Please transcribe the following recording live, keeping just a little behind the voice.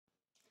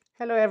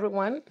Hello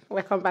everyone,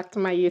 welcome back to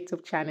my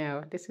YouTube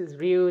channel. This is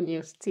Real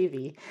News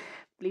TV.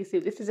 Please,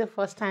 if this is your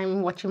first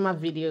time watching my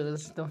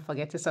videos, don't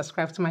forget to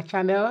subscribe to my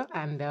channel,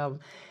 and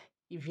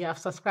if you have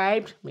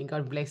subscribed, may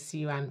God bless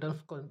you, and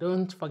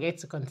don't forget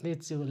to continue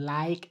to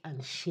like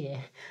and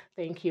share.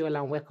 Thank you all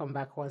and welcome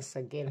back once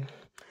again.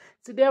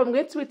 Today I'm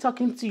going to be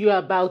talking to you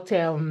about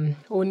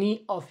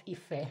Ooni of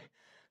Ife.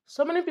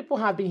 So many people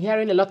have been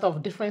hearing a lot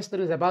of different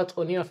stories about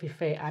Ooni of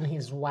Ife and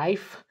his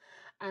wife.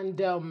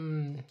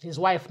 And his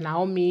wife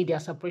Naomi,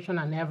 their separation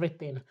and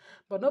everything.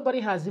 But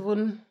nobody has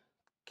even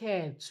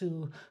cared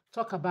to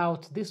talk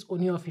about this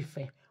Ooni of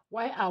Ife.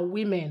 Why are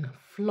women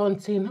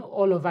flaunting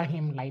all over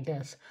him like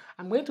this?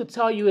 I'm going to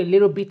tell you a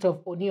little bit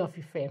of Ooni of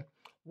Ife.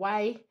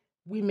 Why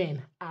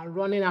women are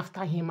running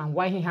after him and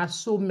why he has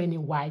so many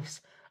wives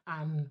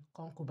and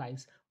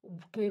concubines.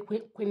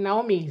 Queen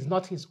Naomi is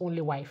not his only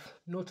wife.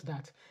 Note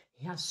that.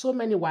 He has so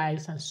many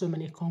wives and so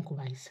many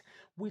concubines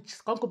which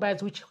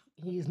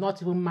he is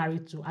not even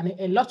married to. And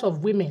a lot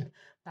of women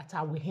that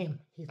are with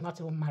him, he's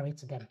not even married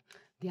to them.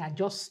 They are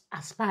just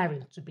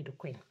aspiring to be the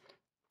queen.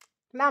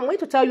 Now, I'm going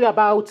to tell you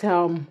about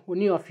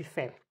Ooni of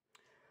Ife.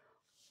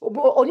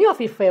 Ooni of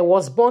Ife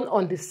was born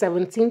on the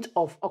 17th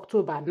of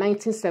October,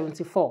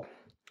 1974.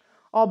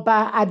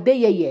 Oba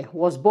Adeyeye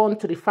was born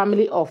to the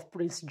family of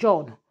Prince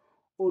John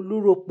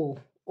Oluropo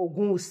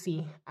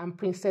Ogunwusi and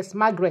Princess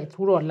Margaret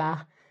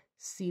Wurola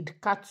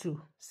Sidikatu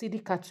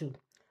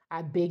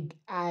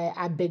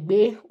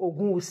Abegbe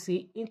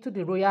Ogunwusi into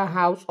the royal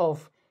house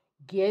of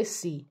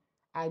Giesi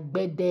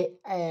Agbedegbede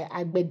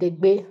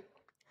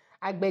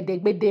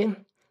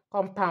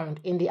compound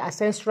in the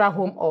ancestral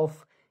home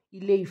of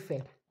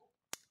Ile-Ife.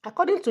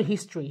 According to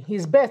history,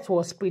 his birth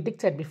was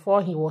predicted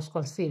before he was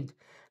conceived.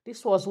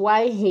 This was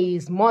why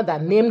his mother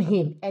named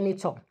him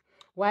Eniton,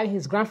 while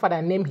his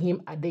grandfather named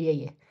him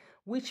Adeyeye,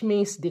 which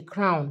means the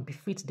crown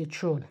befits the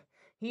throne.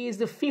 He is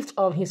the fifth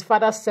of his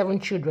father's 7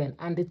 children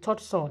and the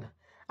third son.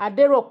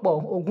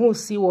 Aderopo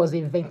Ogunwusi was a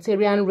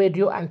veteran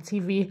radio and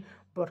TV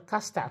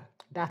broadcaster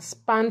that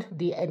spanned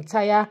the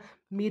entire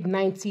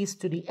mid-90s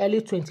to the early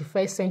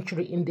 21st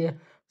century in the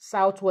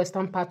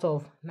southwestern part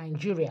of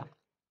Nigeria.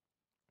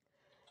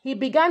 He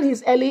began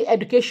his early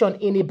education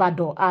in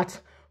Ibadan at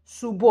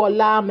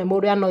Subuola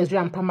Memorial Nursery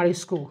and Primary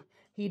School.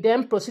 He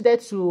then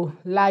proceeded to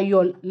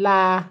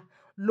Loyola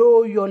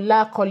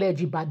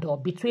College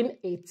Ibadan between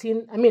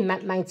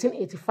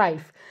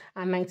 1985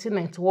 and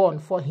 1991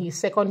 for his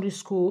secondary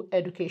school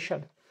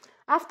education.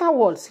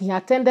 Afterwards, he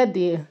attended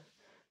the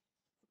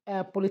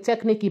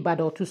Polytechnic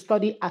Ibadan to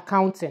study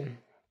accounting.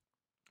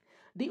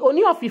 The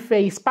Ooni of Ife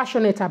is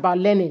passionate about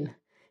learning.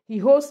 He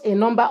holds a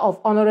number of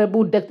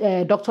honorable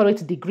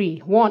doctorate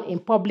degrees, one in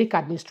public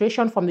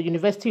administration from the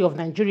University of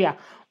Nigeria,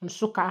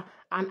 Nsukka,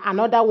 and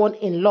another one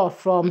in law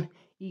from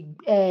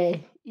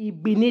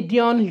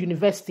Igbinedion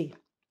University.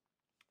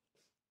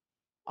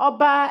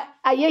 Oba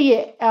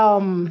Adeyeye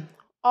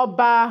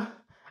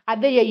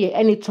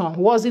Eniton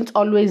wasn't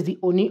always the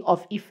Ooni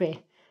of Ife.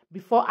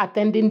 Before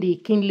attending the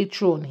kingly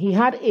throne, he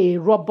had a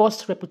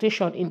robust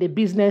reputation in the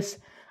business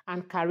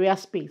and career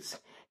space.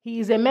 He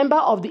is a member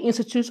of the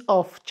Institute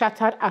of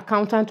Chartered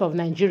Accountants of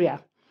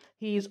Nigeria.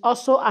 He is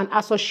also an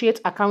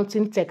associate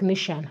accounting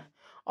technician.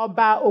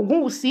 Oba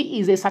Ogunwusi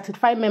is a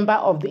certified member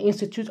of the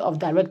Institute of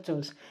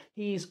Directors.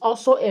 He is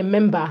also a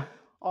member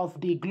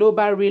of the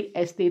Global Real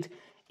Estate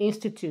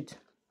Institute.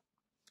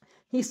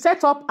 He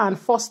set up and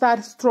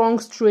fostered strong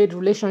trade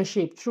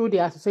relationships through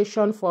the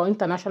Association for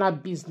International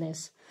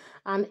Business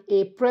and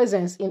a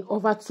presence in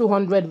over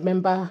 200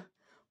 member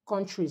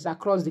countries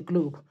across the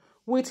globe.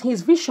 With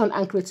his vision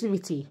and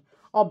creativity,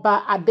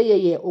 Oba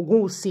Adeyeye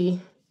Ogunwusi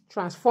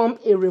transformed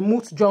a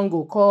remote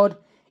jungle called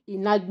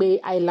Inagbe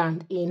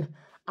Island in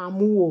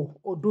Amuwo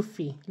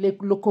Odufi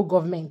local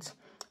government,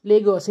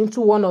 Lagos,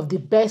 into one of the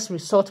best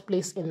resort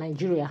places in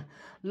Nigeria.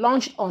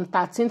 Launched on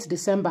 13th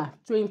December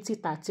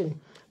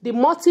 2013, the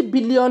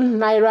multi-billion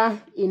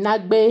naira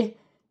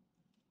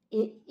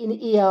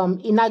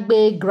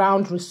Inagbe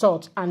Ground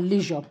Resort and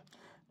Leisure.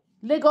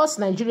 Lagos,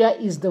 Nigeria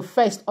is the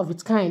first of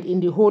its kind in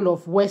the whole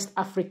of West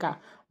Africa,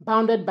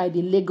 bounded by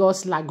the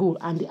Lagos Lagoon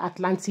and the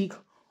Atlantic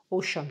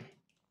Ocean.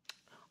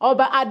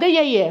 Oba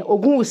Adeyeye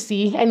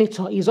Ogunwusi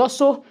Eniton is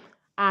also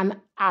an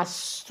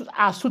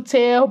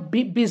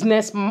astute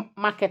business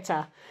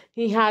marketer.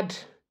 He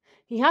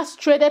has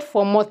traded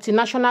for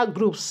multinational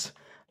groups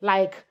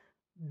like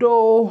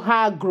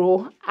Doha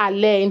Grow,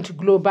 Allied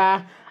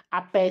Global,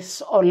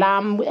 Apes,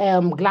 Olam,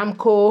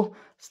 Glamco,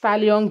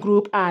 Stallion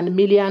Group, and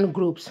Million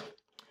Groups.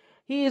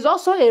 He is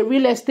also a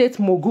real estate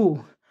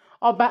mogul.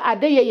 Oba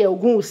Adeyeye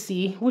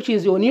Ogunwusi, which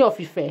is the Ooni of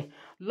Ife,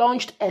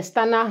 launched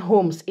External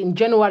Homes in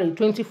January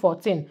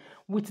 2014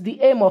 with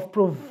the aim to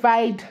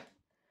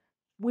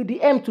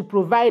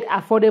provide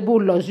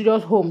affordable,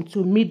 luxurious homes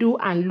to middle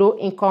and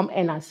low-income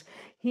earners.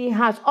 He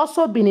has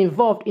also been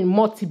involved in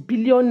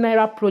multi-billion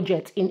naira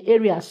projects in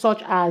areas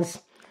such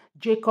as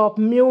Jacob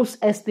Mills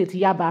Estate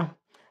Yaba,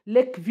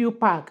 Lakeview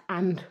Park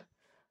 1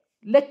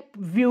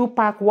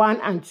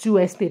 and 2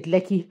 Estate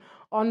Lekki,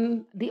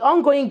 on the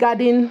ongoing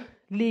Garden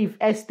Leaf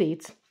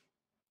Estate,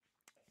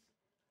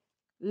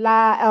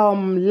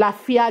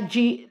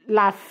 Lafiaji,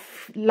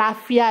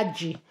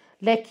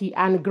 Lekki,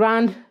 and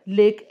Grand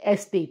Lake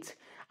Estate,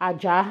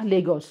 Aja,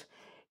 Lagos.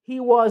 He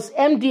was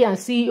MD and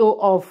CEO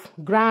of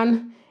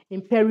Grand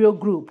Imperial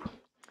Group,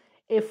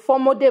 a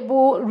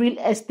formidable real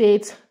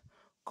estate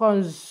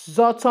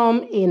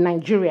consortium in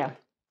Nigeria.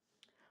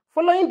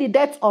 Following the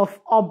death of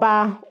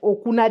Oba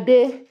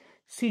Okunade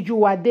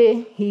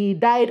Sijuwade, he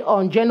died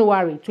on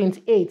January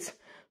 28,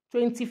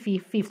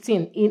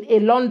 2015 in a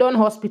London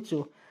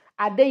hospital.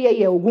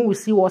 Adeyeye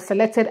Ogunwusi was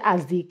selected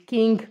as the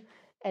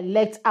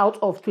king-elect out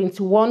of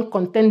 21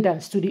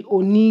 contenders to the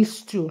Ooni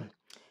stool.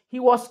 He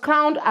was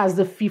crowned as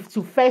the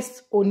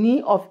 51st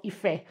Ooni of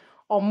Ife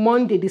on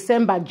Monday,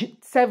 December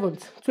 7,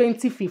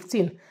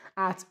 2015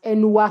 at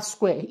Enuwa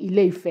Square,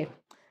 Ile-Ife.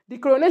 The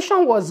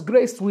coronation was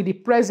graced with the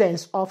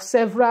presence of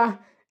several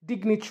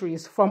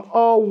dignitaries from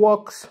all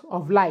walks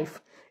of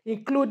life,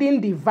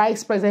 including the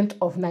Vice President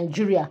of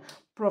Nigeria,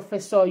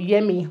 Professor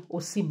Yemi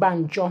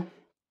Osibanjo.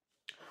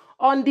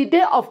 On the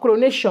day of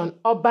coronation,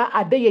 Oba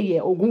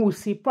Adeyeye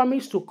Ogunwusi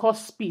promised to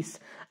cause peace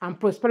and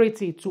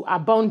prosperity to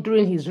abound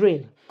during his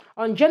reign.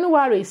 On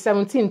January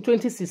 17,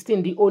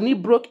 2016, the Ooni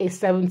broke a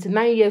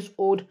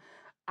 79-year-old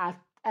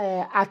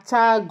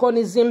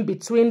antagonism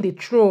between the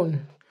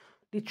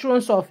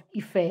thrones of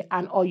Ife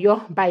and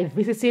Oyo by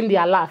visiting the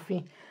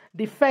Alaafin,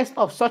 the first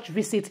of such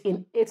visits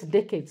in 8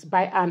 decades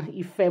by an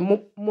Ife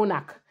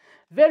monarch.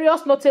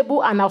 Various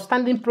notable and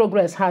outstanding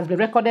progress has been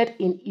recorded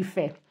in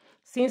Ife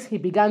since he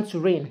began to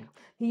reign.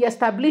 He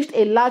established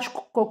a large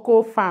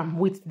cocoa farm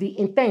with the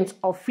intent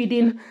of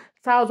feeding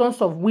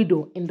thousands of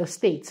widows in the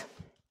state.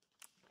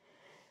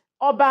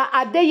 Oba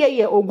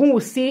Adeyeye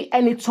Ogunwusi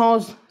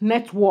Eniton's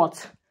net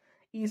worth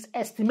is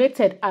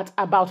estimated at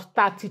about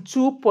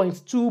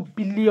 32.2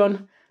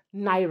 billion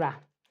naira.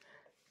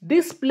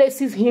 This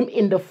places him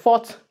in the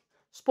 4th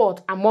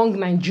spot among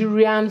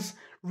Nigerians'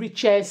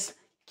 richest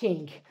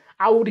king.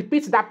 I will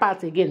repeat that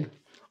part again.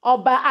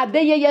 Oba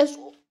Adeyeye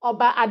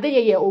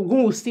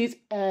Ogunwusi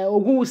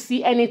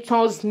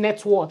Eniton's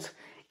net worth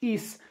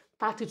is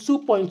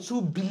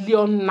 32.2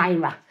 billion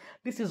naira.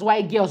 This is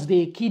why girls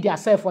they kill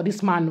themselves for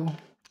this man.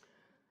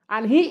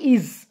 And he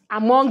is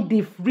among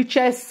the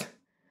richest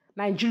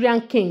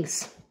Nigerian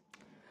kings.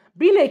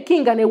 Being a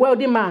king and a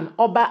wealthy man,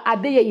 Oba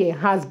Adeyeye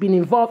has been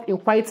involved in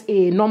quite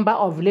a number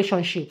of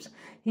relationships.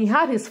 He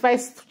had his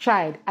first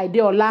child,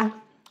 Adeola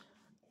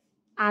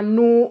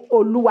Anu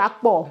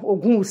Oluwapo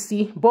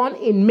Ogunwusi, born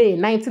in May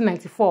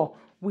 1994,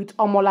 with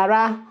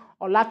Omolara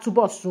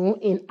Olatubosun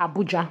in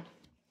Abuja.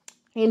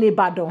 In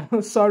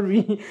Ibadan.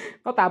 Sorry,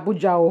 not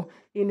Abuja,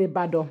 in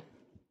Ibadan.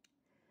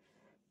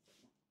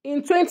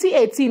 In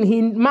 2018,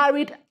 he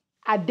married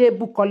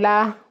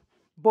Adebukola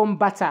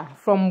Bombata,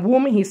 from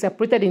whom he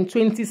separated in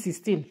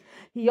 2016.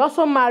 He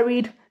also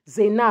married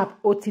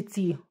Zainab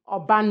Otiti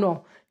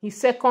Obano, his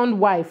second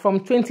wife,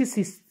 from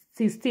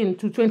 2016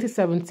 to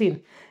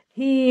 2017.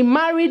 He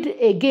married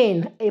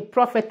again a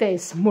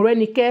prophetess,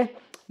 Morenike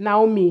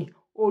Naomi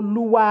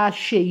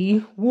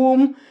Oluwaseyi,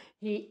 whom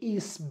he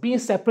is being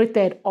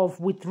separated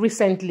with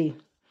recently.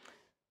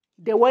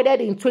 They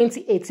wedded in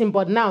 2018,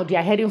 but now they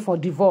are heading for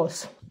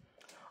divorce.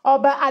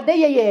 Oba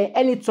Adeyeye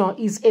Eniton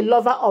is a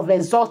lover of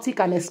exotic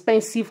and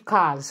expensive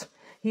cars.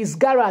 His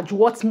garage,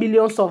 worth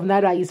millions of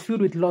naira, is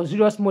filled with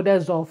luxurious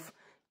models of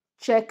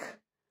check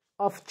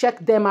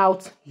them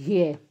out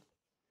here.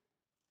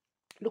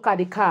 Look at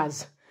the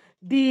cars.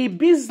 The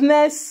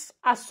business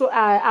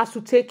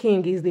Asute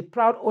King is the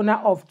proud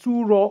owner of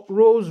 2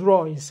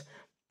 Rolls-Royce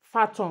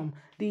Phantom.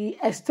 The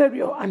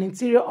exterior and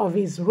interior of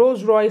his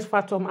Rolls-Royce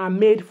Phantom are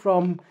made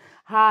from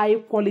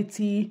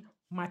high-quality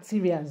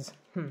materials.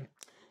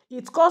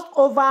 It cost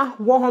over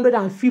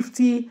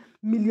 150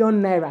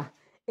 million naira.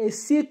 A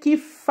silky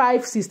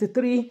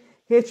 563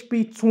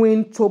 HP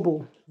twin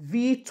turbo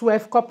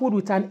V12 coupled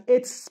with an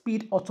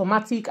 8-speed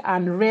automatic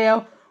and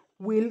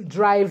rear-wheel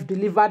drive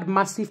delivered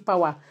massive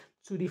power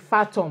to the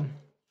Phantom.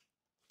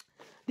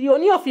 The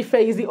Ooni of Ife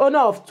is the owner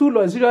of 2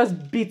 luxurious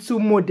B2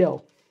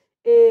 model,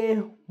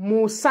 a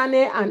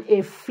Musane and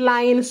a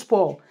Flying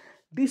Spur.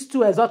 These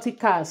 2 exotic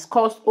cars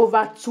cost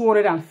over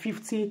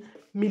 250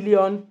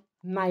 million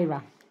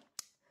naira.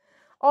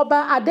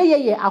 Oba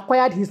Adeyeye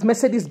acquired his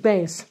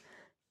Mercedes-Benz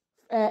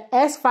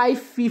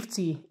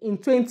S550 in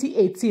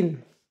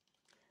 2018.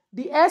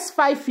 The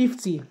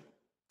S550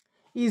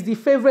 is the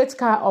favorite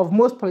car of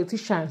most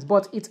politicians,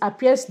 but it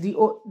appears the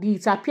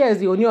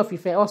Ooni of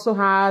Ife also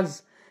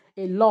has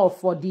a love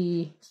for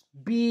the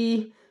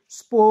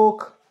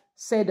B-spoke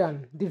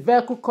sedan. The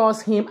vehicle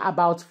cost him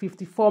about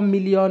 54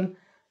 million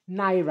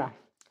naira.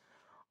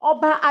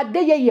 Oba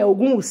Adeyeye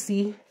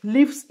Ogunwusi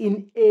lives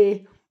in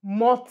a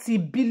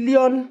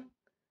multi-billion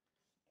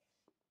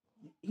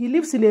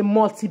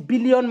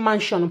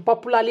mansion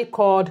popularly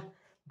called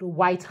the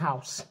White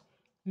House.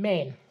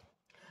 Man.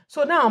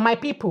 So now, my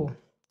people,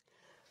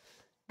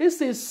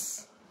 this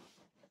is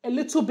a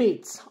little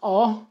bit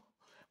or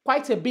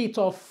quite a bit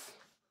of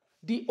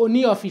the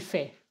Ooni of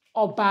Ife,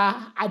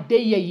 Oba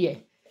Adeyeye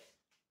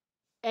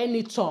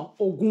Eniton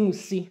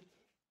Ogunwusi.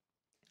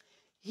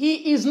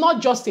 He is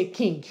not just a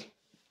king.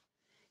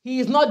 He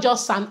is not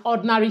just an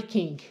ordinary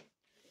king.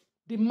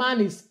 The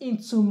man is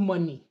into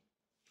money.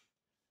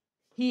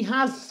 He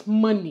has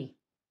money,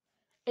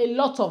 a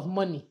lot of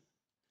money.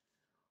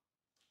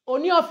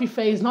 Ooni of Ife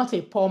is not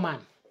a poor man.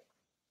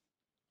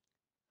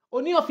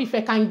 Ooni of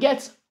Ife can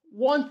get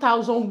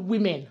 1,000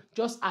 women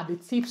just at the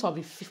tips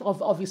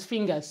of his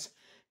fingers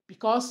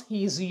because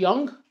he is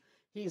young,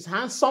 he is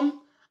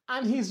handsome,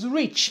 and he's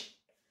rich.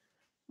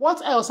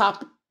 What else are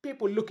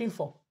people looking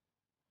for?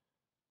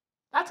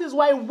 That is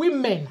why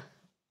women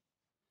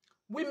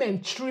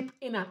trip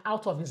in and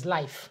out of his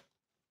life.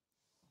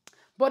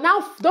 But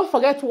now, don't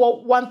forget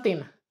one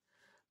thing.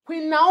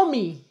 Queen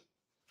Naomi,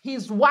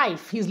 his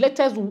wife, his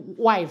latest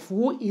wife,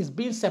 who is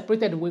being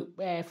separated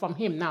from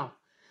him now,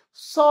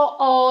 saw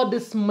all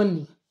this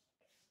money.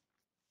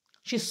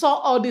 She saw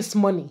all this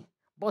money,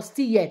 but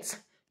still yet,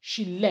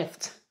 she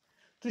left.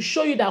 To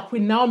show you that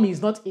Queen Naomi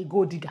is not a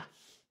gold digger.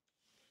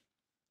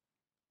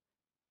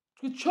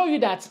 To show you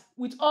that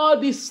with all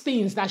these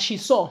things that she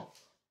saw,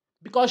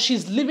 because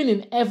she's living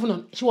in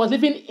heaven, she was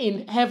living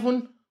in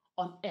heaven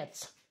on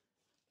earth.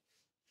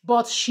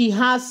 But she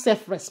has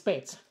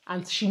self-respect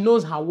and she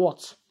knows her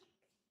worth.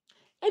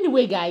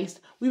 Anyway, guys,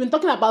 we've been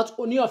talking about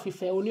Ooni of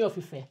Ife, Ooni of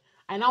Ife.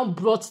 I now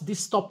brought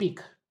this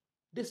topic,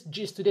 this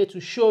gist today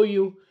to show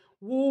you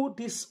who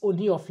this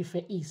Ooni of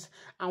Ife is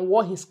and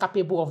what he's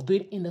capable of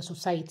doing in the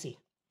society.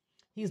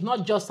 He's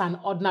not just an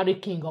ordinary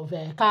king of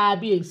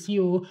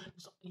Kabiyesi.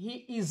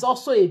 He is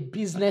also a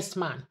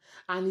businessman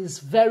and he's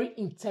very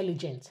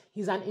intelligent.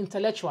 He's an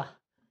intellectual.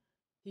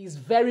 He's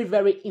very,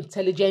 very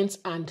intelligent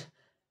and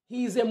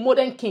he's a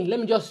modern king.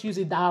 Let me just use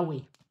it that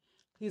way.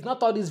 He's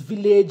not all these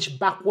village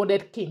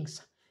backwarded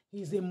kings.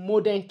 He's a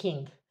modern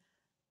king.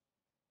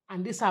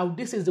 And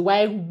this is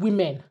why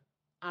women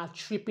are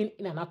tripping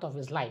in and out of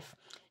his life.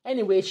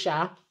 Anyway,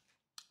 Sha,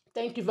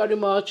 thank you very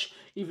much.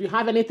 If you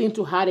have anything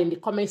to add in the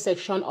comment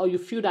section or you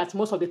feel that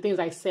most of the things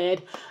I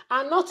said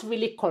are not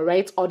really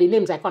correct or the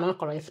names I cannot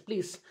correct,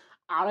 please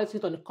write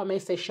it on the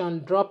comment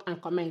section. Drop and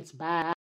comment. Bye.